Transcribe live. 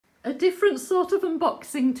A different sort of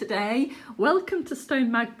unboxing today. Welcome to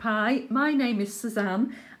Stone Magpie. My name is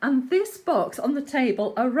Suzanne, and this box on the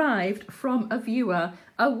table arrived from a viewer,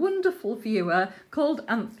 a wonderful viewer called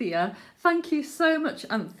Anthea. Thank you so much,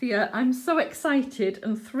 Anthea. I'm so excited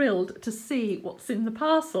and thrilled to see what's in the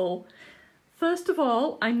parcel. First of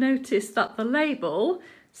all, I noticed that the label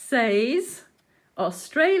says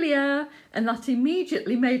Australia, and that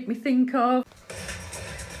immediately made me think of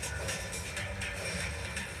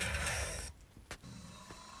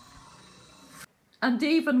and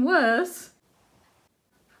even worse,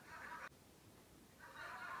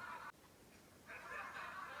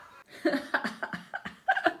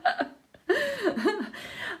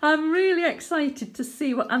 I'm really excited to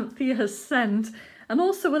see what Anthea has sent, and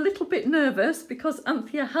also a little bit nervous because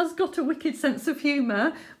Anthea has got a wicked sense of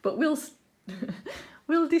humour, but we'll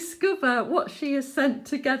discover what she has sent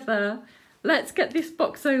together. Let's get this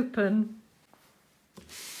box open.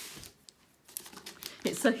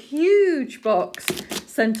 It's a huge box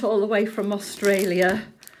sent all the way from Australia.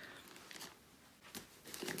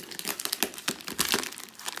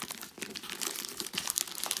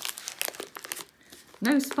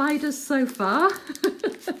 No spiders so far.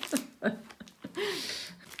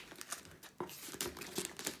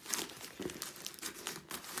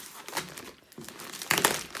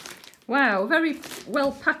 Wow, very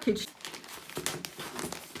well packaged.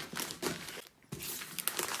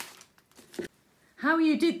 How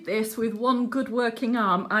you did this with one good working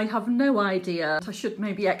arm, I have no idea. I should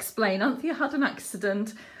maybe explain. Anthea had an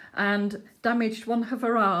accident and damaged one of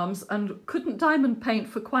her arms and couldn't diamond paint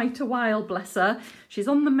for quite a while, bless her. She's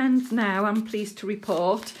on the mend now, I'm pleased to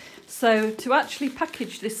report. So to actually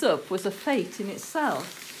package this up was a fate in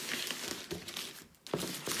itself.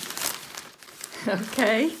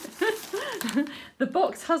 Okay. The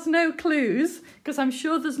box has no clues because I'm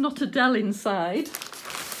sure there's not a Dell inside.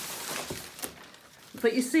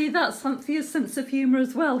 But you see, that's Anthea's sense of humour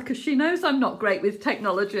as well, because she knows I'm not great with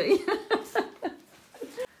technology.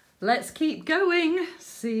 Let's keep going,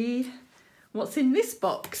 see what's in this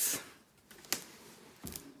box.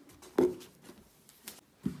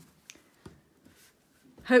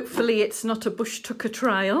 Hopefully it's not a bush tucker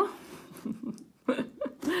trial.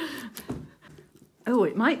 Oh,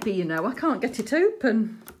 it might be, you know, I can't get it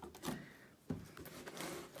open.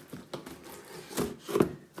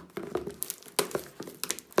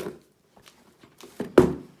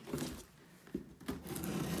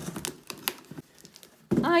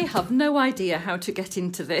 I have no idea how to get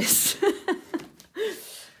into this.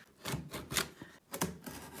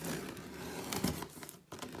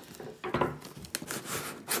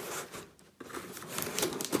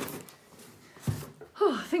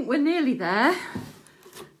 Oh, I think we're nearly there.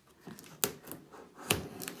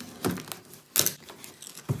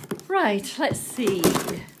 Right, let's see.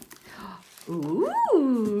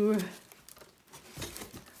 Ooh.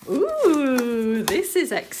 Ooh, this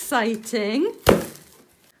is exciting.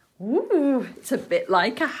 Ooh, it's a bit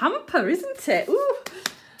like a hamper, isn't it? Ooh,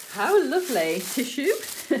 how lovely. Tissue.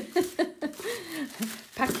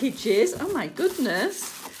 Packages. Oh my goodness.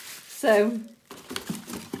 So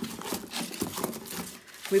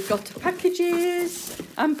we've got packages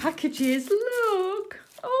and packages. Look.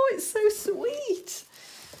 Oh, it's so sweet.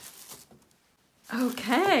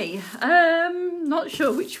 Okay. Not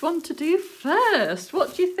sure which one to do first.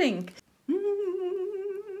 What do you think?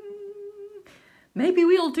 Maybe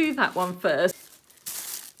we'll do that one first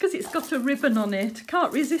because it's got a ribbon on it.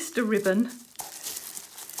 Can't resist a ribbon.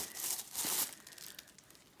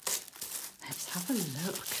 Let's have a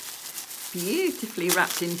look. Beautifully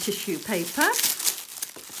wrapped in tissue paper.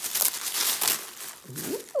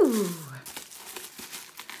 Ooh.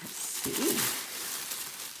 Let's see.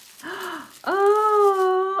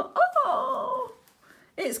 Oh,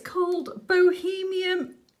 it's called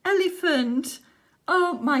Bohemian Elephant.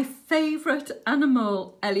 Oh, my favourite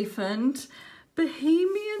animal, elephant.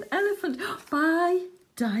 Bohemian Elephant by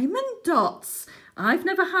Diamond Dots. I've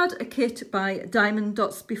never had a kit by Diamond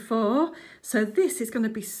Dots before, so this is going to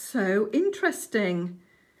be so interesting.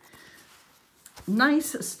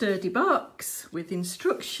 Nice sturdy box with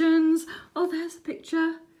instructions. Oh, there's a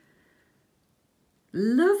picture.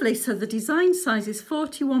 Lovely. So the design size is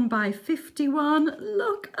 41 by 51.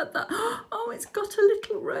 Look at that. Oh, it's got a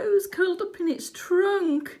little rose curled up in its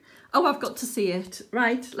trunk. Oh, I've got to see it.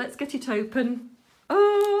 Right, let's get it open.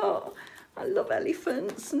 Oh, I love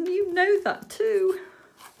elephants, and you know that too.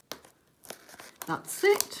 That's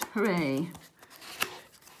it. Hooray.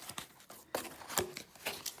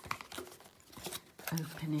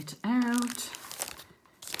 Open it out.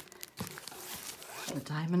 The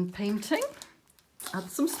diamond painting. Add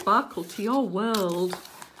some sparkle to your world.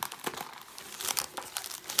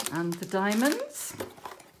 And the diamonds.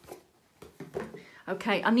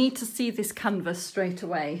 Okay, I need to see this canvas straight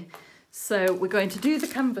away. So we're going to do the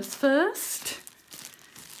canvas first.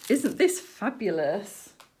 Isn't this fabulous?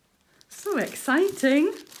 So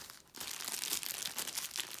exciting.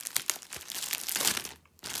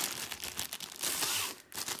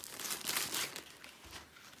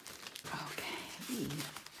 Okay.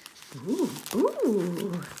 Ooh,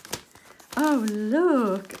 ooh. Oh,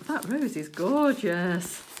 look, that rose is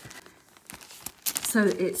gorgeous. So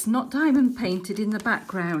it's not diamond painted in the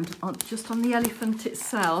background, just on the elephant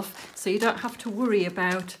itself, so you don't have to worry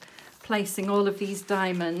about placing all of these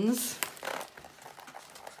diamonds.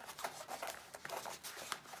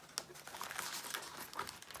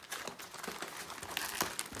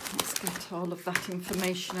 Let's get all of that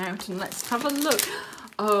information out and let's have a look.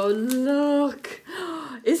 Oh, look!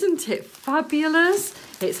 Isn't it fabulous?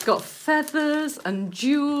 It's got feathers and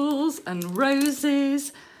jewels and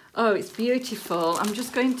roses. Oh, it's beautiful. I'm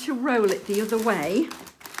just going to roll it the other way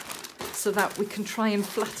so that we can try and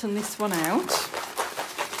flatten this one out.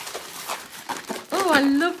 Oh, I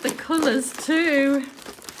love the colours too.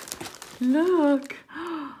 Look.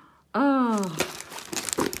 Oh.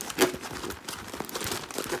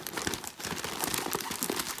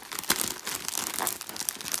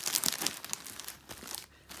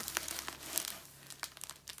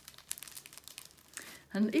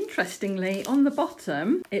 And interestingly, on the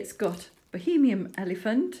bottom, it's got Bohemian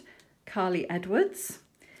Elephant, Carly Edwards.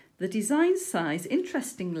 The design size,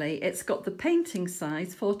 interestingly, it's got the painting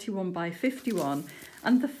size, 41 by 51,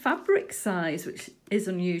 and the fabric size, which is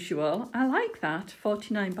unusual. I like that,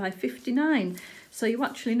 49 by 59. So you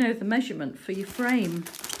actually know the measurement for your frame.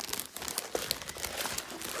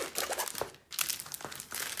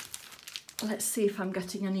 Let's see if I'm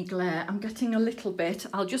getting any glare. I'm getting a little bit.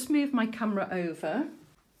 I'll just move my camera over.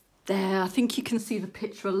 There, I think you can see the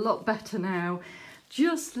picture a lot better now.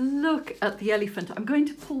 Just look at the elephant. I'm going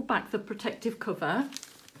to pull back the protective cover.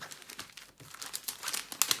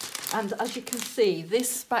 And as you can see,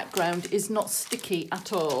 this background is not sticky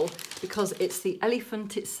at all because it's the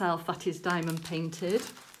elephant itself that is diamond painted.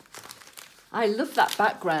 I love that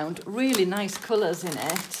background, really nice colours in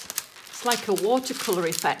it. It's like a watercolour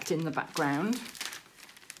effect in the background.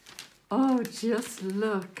 Oh, just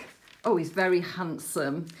look. Oh, he's very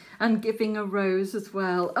handsome and giving a rose as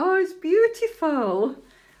well. Oh, it's beautiful.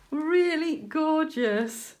 Really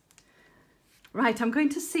gorgeous. Right, I'm going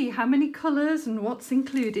to see how many colours and what's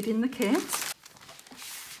included in the kit.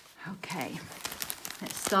 Okay,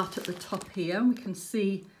 let's start at the top here. We can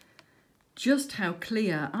see just how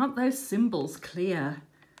clear. Aren't those symbols clear?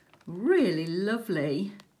 Really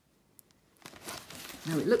lovely.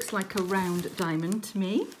 Now it looks like a round diamond to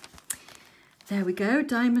me. There we go,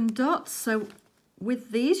 diamond dots. So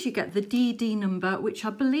with these you get the DD number, which I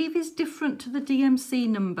believe is different to the DMC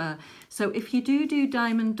number. So if you do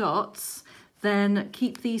diamond dots, then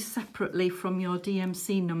keep these separately from your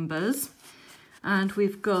DMC numbers. And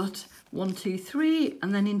we've got 1, 2, 3,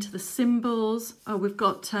 and then into the symbols. Oh, we've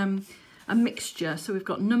got a mixture. So we've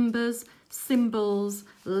got numbers, symbols,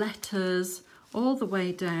 letters, all the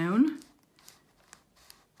way down.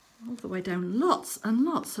 All the way down, lots and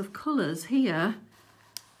lots of colours here.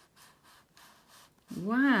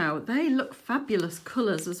 Wow, they look fabulous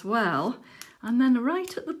colours as well. And then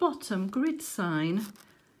right at the bottom, grid sign.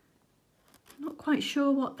 Not quite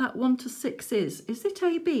sure what that 1 to 6 is. Is it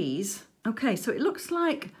ABs? Okay, so it looks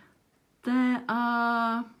like there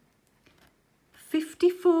are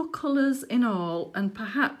 54 colours in all, and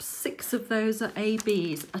perhaps 6 of those are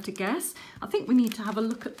ABs at a guess. I think we need to have a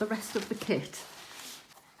look at the rest of the kit.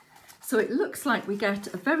 So it looks like we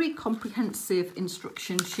get a very comprehensive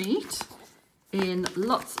instruction sheet in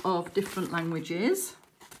lots of different languages.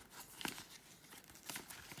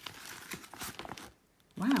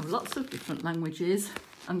 Wow, lots of different languages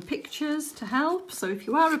and pictures to help. So if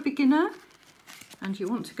you are a beginner and you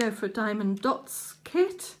want to go for a diamond dots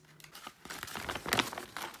kit,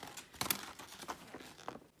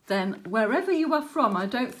 then wherever you are from, I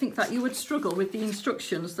don't think that you would struggle with the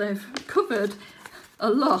instructions. They've covered a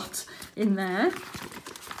lot in there.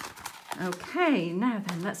 Okay, now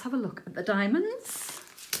then, let's have a look at the diamonds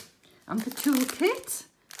and the toolkit.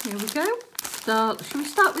 Here we go. Should we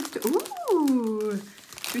start with the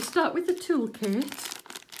toolkit?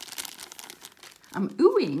 I'm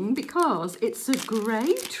oohing because it's a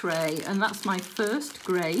grey tray, and that's my first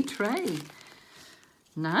grey tray.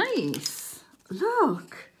 Nice.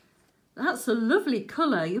 Look, that's a lovely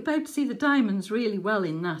colour. You'll be able to see the diamonds really well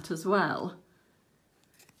in that as well.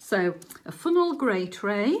 So a funnel grey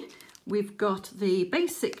tray we've got the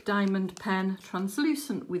basic diamond pen,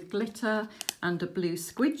 translucent with glitter and a blue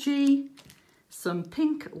squidgy, some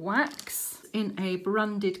pink wax in a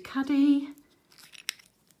branded caddy,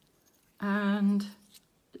 and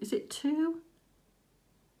is it two?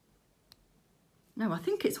 No, I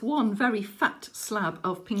think it's one very fat slab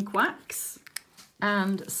of pink wax,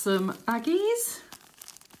 and some baggies.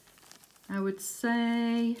 I would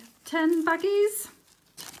say 10 baggies.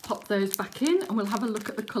 Pop those back in and we'll have a look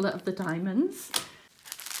at the colour of the diamonds.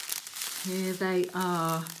 Here they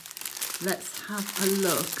are. Let's have a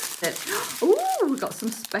look. Oh, we've got some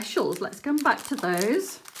specials. Let's come back to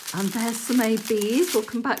those. And there's some ABs. We'll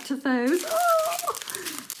come back to those. Oh!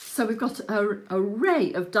 So we've got an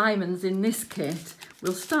array of diamonds in this kit.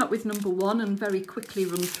 We'll start with number 1 and very quickly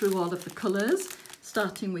run through all of the colours,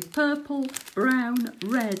 starting with purple, brown,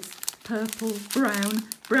 reds, purple, brown,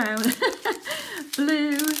 brown,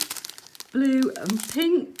 blue, blue and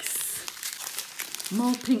pinks,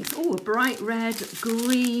 more pinks, oh, a bright red,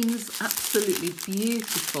 greens, absolutely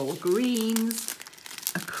beautiful greens,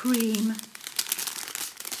 a cream,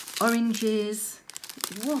 oranges,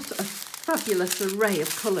 what a fabulous array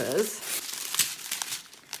of colours,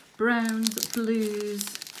 browns, blues,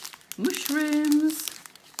 mushrooms,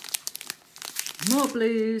 more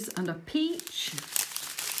blues and a peach,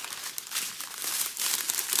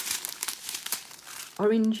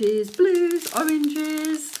 oranges, blues,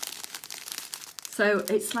 oranges. So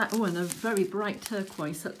it's like, oh, and a very bright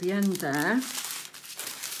turquoise at the end there.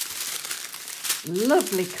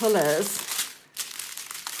 Lovely colours.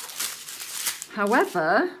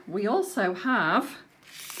 However, we also have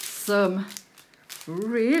some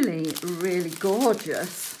really, really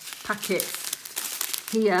gorgeous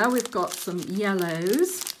packets. Here we've got some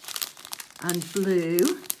yellows and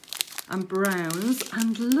blue and browns,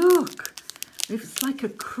 and look, it's like a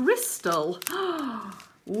crystal. Oh,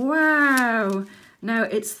 wow. Now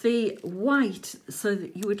it's the white, so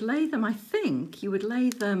that you would lay them, I think you would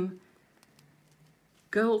lay them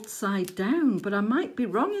gold side down, but I might be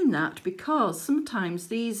wrong in that, because sometimes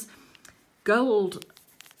these gold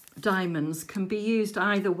diamonds can be used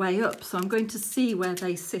either way up. So I'm going to see where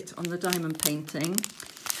they sit on the diamond painting.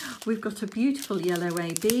 We've got a beautiful yellow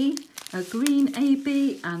AB, a green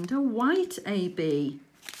AB and a white AB.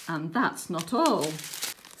 And that's not all.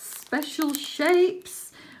 Special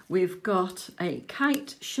shapes. We've got a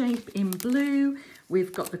kite shape in blue.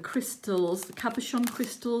 We've got the crystals, the cabochon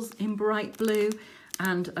crystals in bright blue,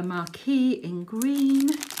 and a marquee in green.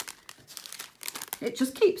 It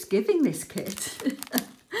just keeps giving, this kit.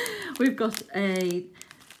 We've got a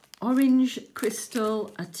orange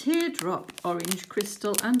crystal, a teardrop orange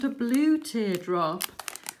crystal, and a blue teardrop.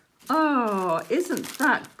 Oh, isn't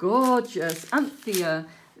that gorgeous? Anthea,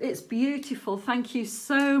 it's beautiful. Thank you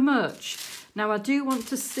so much. Now I do want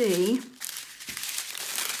to see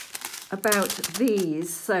about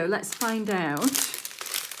these, so let's find out.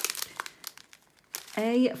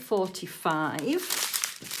 A45.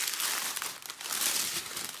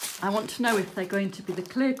 I want to know if they're going to be the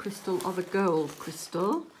clear crystal or the gold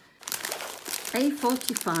crystal.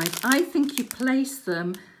 A45, I think you place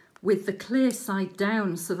them with the clear side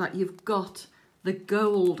down so that you've got the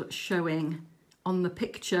gold showing on the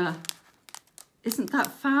picture. Isn't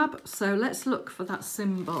that fab? So let's look for that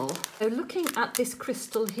symbol. So looking at this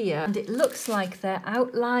crystal here, and it looks like they're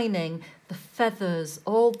outlining the feathers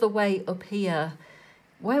all the way up here.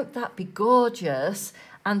 Won't that be gorgeous?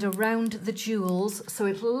 And around the jewels, so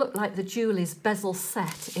it'll look like the jewel is bezel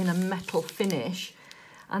set in a metal finish.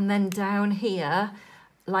 And then down here,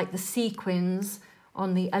 like the sequins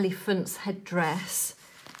on the elephant's headdress.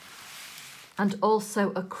 And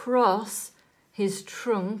also across his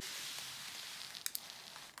trunk.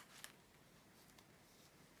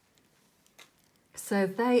 So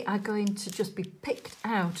they are going to just be picked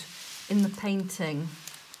out in the painting.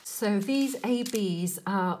 So these ABs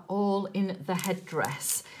are all in the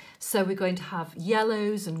headdress. So we're going to have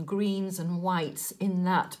yellows and greens and whites in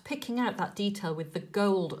that, picking out that detail with the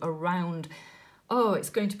gold around. Oh,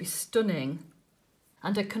 it's going to be stunning.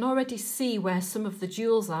 And I can already see where some of the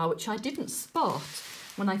jewels are, which I didn't spot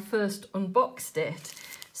when I first unboxed it.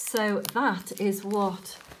 So that is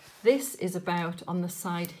what this is about on the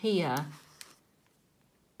side here.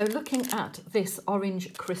 So looking at this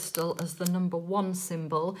orange crystal as the number 1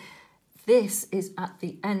 symbol, this is at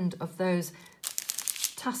the end of those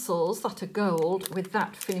tassels that are gold, with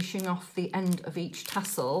that finishing off the end of each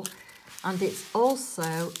tassel. And it's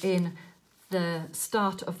also in the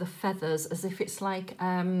start of the feathers, as if it's like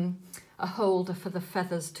a holder for the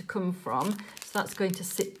feathers to come from. So that's going to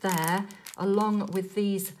sit there, along with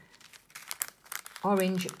these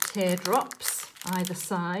orange teardrops either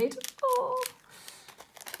side.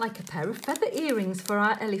 like a pair of feather earrings for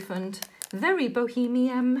our elephant. Very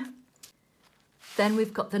bohemian. Then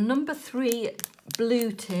we've got the number 3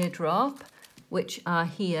 blue teardrop, which are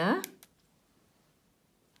here.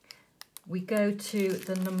 We go to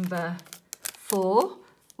the number 4,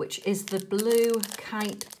 which is the blue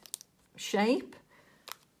kite shape.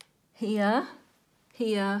 Here,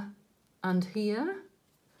 here, and here.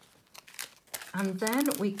 And then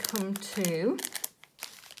we come to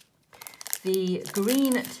the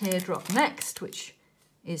green teardrop next, which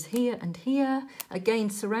is here and here, again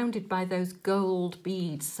surrounded by those gold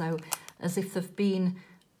beads, so as if they've been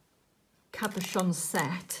cabochon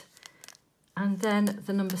set. And then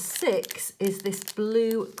the number 6 is this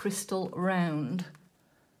blue crystal round,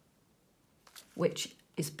 which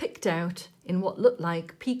is picked out in what look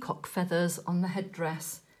like peacock feathers on the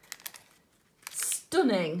headdress.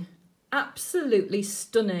 Stunning, absolutely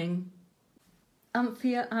stunning.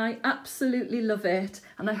 Anthea, I absolutely love it,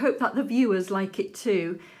 and I hope that the viewers like it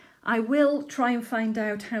too. I will try and find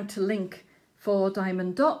out how to link for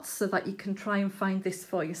diamond dots so that you can try and find this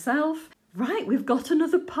for yourself. Right, we've got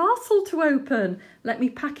another parcel to open. Let me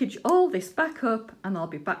package all this back up and I'll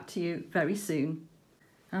be back to you very soon.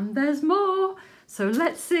 And there's more, so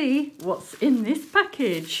let's see what's in this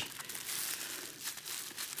package.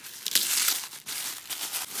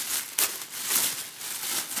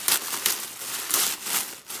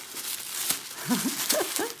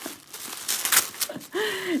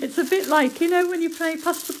 It's a bit like, you know, when you play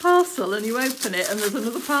Pass the Parcel and you open it and there's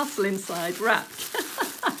another parcel inside wrapped.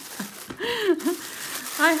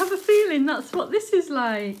 I have a feeling that's what this is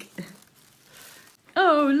like.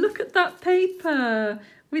 Oh, look at that paper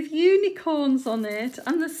with unicorns on it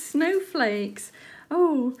and the snowflakes.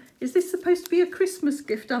 Oh, is this supposed to be a Christmas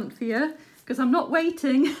gift, Anthea? Because I'm not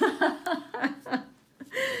waiting.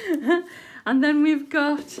 And then we've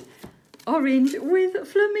got orange with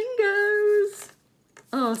flamingos.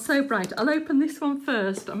 Oh, so bright. I'll open this one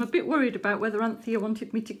first. I'm a bit worried about whether Anthea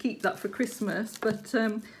wanted me to keep that for Christmas, but,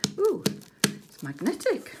 ooh, it's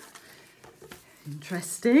magnetic.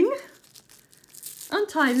 Interesting.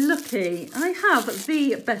 Aren't I lucky? I have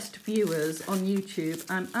the best viewers on YouTube,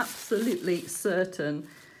 I'm absolutely certain.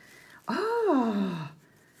 Oh,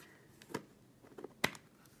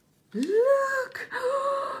 look.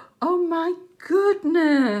 Oh my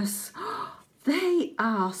goodness. They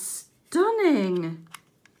are stunning.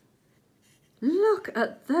 Look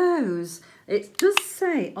at those. It does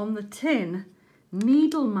say on the tin,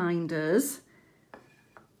 needle minders.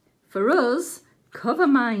 For us, cover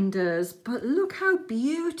minders. But look how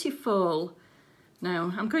beautiful.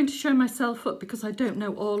 Now, I'm going to show myself up because I don't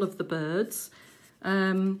know all of the birds.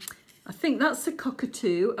 I think that's a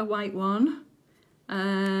cockatoo, a white one.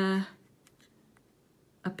 A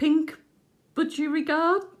pink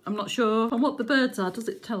budgerigard. I'm not sure on what the birds are. Does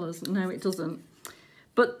it tell us? No, it doesn't.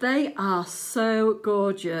 But they are so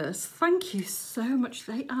gorgeous. Thank you so much.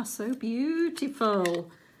 They are so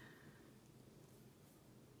beautiful.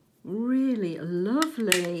 Really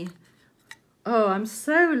lovely. Oh, I'm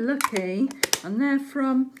so lucky. And they're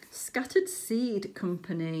from Scattered Seed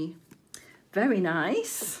Company. Very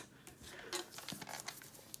nice.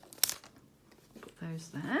 Put those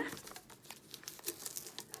there.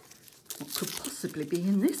 What could possibly be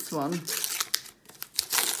in this one?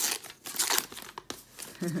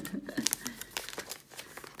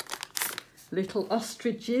 Little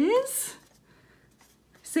ostriches.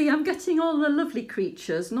 See, I'm getting all the lovely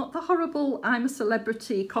creatures, not the horrible I'm a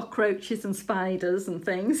celebrity cockroaches and spiders and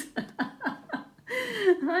things.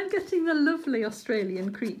 I'm getting the lovely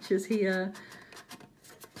Australian creatures here.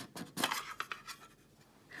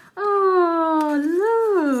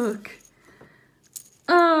 Oh, look.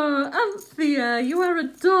 Oh, Anthea, you are a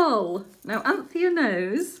doll. Now, Anthea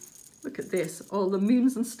knows. Look at this, all the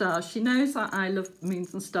moons and stars. She knows that I love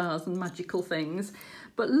moons and stars and magical things.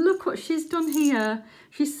 But look what she's done here.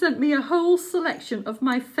 She sent me a whole selection of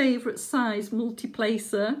my favourite size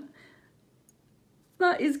multiplacer.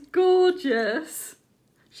 That is gorgeous.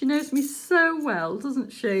 She knows me so well,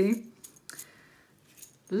 doesn't she?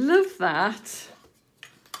 Love that.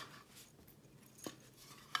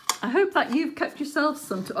 I hope that you've kept yourself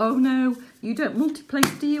some. Oh no, you don't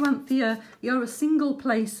multi-place, do you, Anthea? You're a single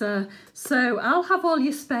placer, so I'll have all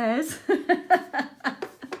your spares.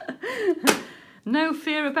 No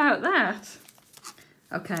fear about that.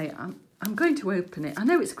 Okay, I'm going to open it. I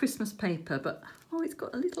know it's Christmas paper, but oh, it's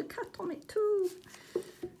got a little cat on it too.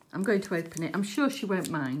 I'm going to open it. I'm sure she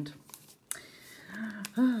won't mind.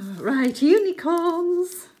 Right,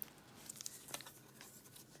 unicorns.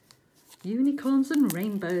 Unicorns and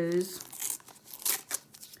rainbows.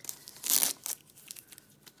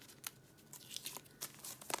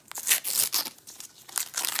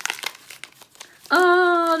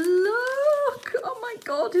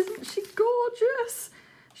 God, isn't she gorgeous?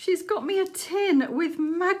 She's got me a tin with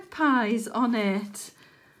magpies on it.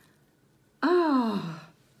 Oh.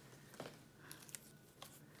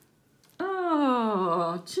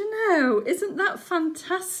 Oh, do you know, isn't that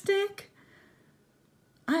fantastic?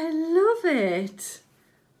 I love it.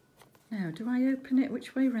 Now, do I open it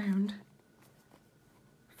which way round?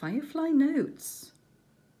 Firefly notes.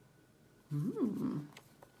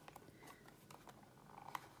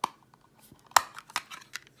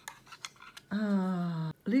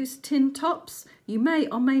 Loose tin tops. You may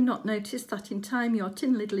or may not notice that in time your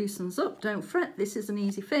tin lid loosens up. Don't fret, this is an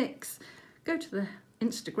easy fix. Go to the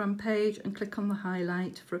Instagram page and click on the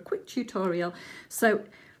highlight for a quick tutorial. So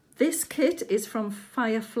this kit is from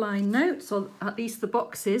Firefly Notes, or at least the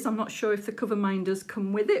boxes. I'm not sure if the cover minders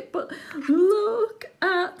come with it, but look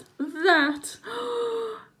at that.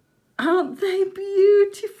 Aren't they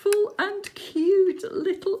beautiful and cute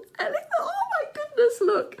little elephants? Oh my goodness,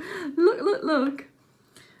 look, look, look, look.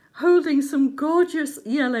 Holding some gorgeous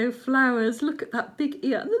yellow flowers. Look at that big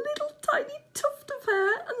ear and the little tiny tuft of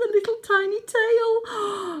hair and the little tiny tail.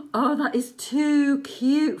 Oh, that is too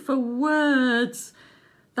cute for words.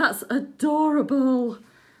 That's adorable.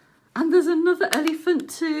 And there's another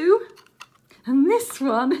elephant too. And this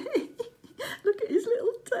one, look at his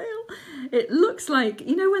little tail. It looks like,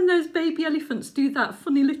 you know when those baby elephants do that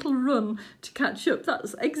funny little run to catch up?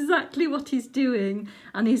 That's exactly what he's doing.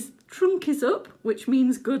 And his trunk is up, which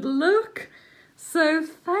means good luck. So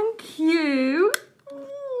thank you.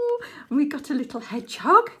 Ooh. And we got a little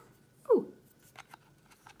hedgehog. Ooh.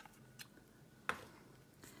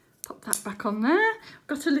 Pop that back on there.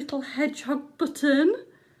 Got a little hedgehog button.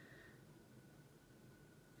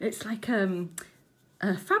 It's like a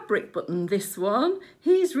fabric button, this one.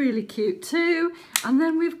 He's really cute too. And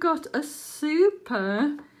then we've got a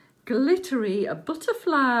super glittery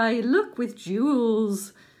butterfly. Look, with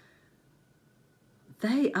jewels.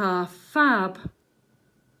 They are fab.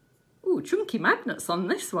 Ooh, chunky magnets on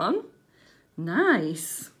this one.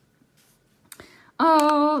 Nice.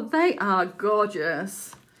 Oh, they are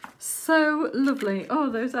gorgeous. So lovely. Oh,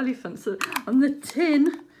 those elephants are on the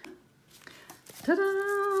tin. Ta-da!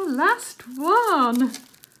 Last one.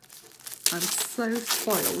 I'm so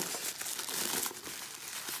spoiled.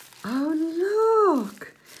 Oh,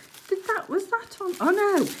 look. Was that on? Oh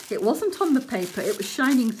no, it wasn't on the paper. It was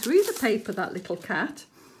shining through the paper, that little cat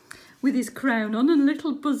with his crown on and a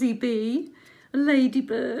little buzzy bee, a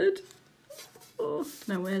ladybird. Oh,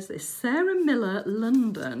 now where's this? Sarah Miller,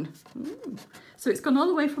 London. Ooh. So it's gone all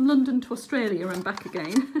the way from London to Australia and back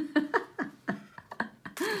again.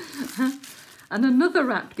 And another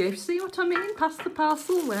wrap gift. See what I mean? Past the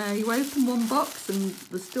parcel where you open one box and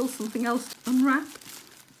there's still something else to unwrap.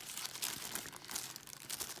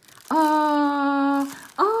 Oh,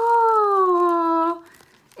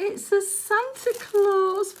 it's a Santa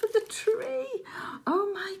Claus for the tree. Oh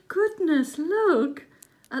my goodness, look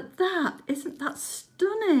at that. Isn't that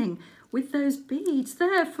stunning? With those beads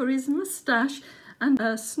there for his moustache and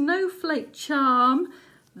a snowflake charm.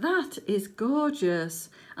 That is gorgeous.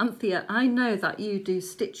 Anthea, I know that you do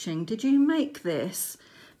stitching. Did you make this?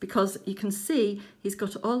 Because you can see he's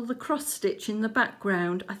got all the cross stitch in the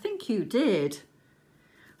background. I think you did.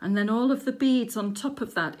 And then all of the beads on top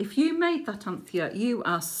of that. If you made that, Anthea, you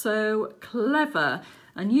are so clever.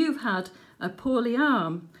 And you've had a poorly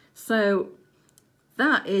arm. So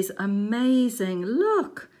that is amazing.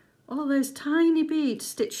 Look, all those tiny beads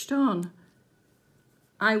stitched on.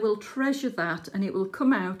 I will treasure that and it will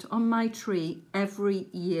come out on my tree every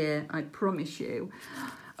year, I promise you.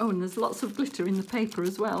 Oh, and there's lots of glitter in the paper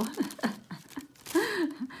as well.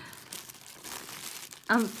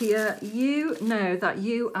 Anthea, you know that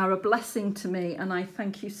you are a blessing to me and I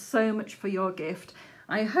thank you so much for your gift.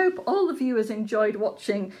 I hope all the viewers enjoyed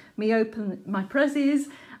watching me open my prezzies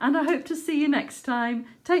and I hope to see you next time.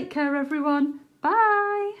 Take care, everyone.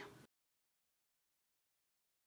 Bye.